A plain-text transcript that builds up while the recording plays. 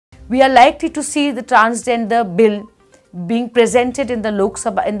We are likely to see the transgender bill being presented in the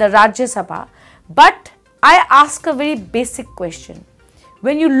Rajya Sabha. But I ask a very basic question.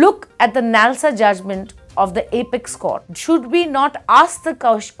 When you look at the NALSA judgment of the Apex Court, should we not ask the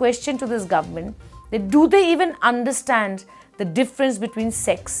question to this government that do they even understand the difference between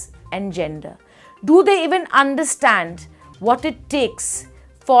sex and gender? Do they even understand what it takes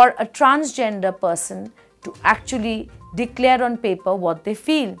for a transgender person to actually declare on paper what they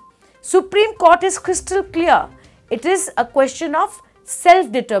feel? Supreme Court is crystal clear. It is a question of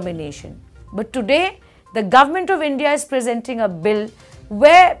self-determination. But today, the government of India is presenting a bill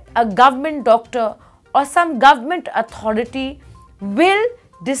where a government doctor or some government authority will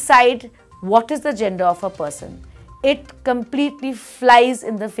decide what is the gender of a person. It completely flies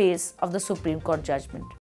in the face of the Supreme Court judgment.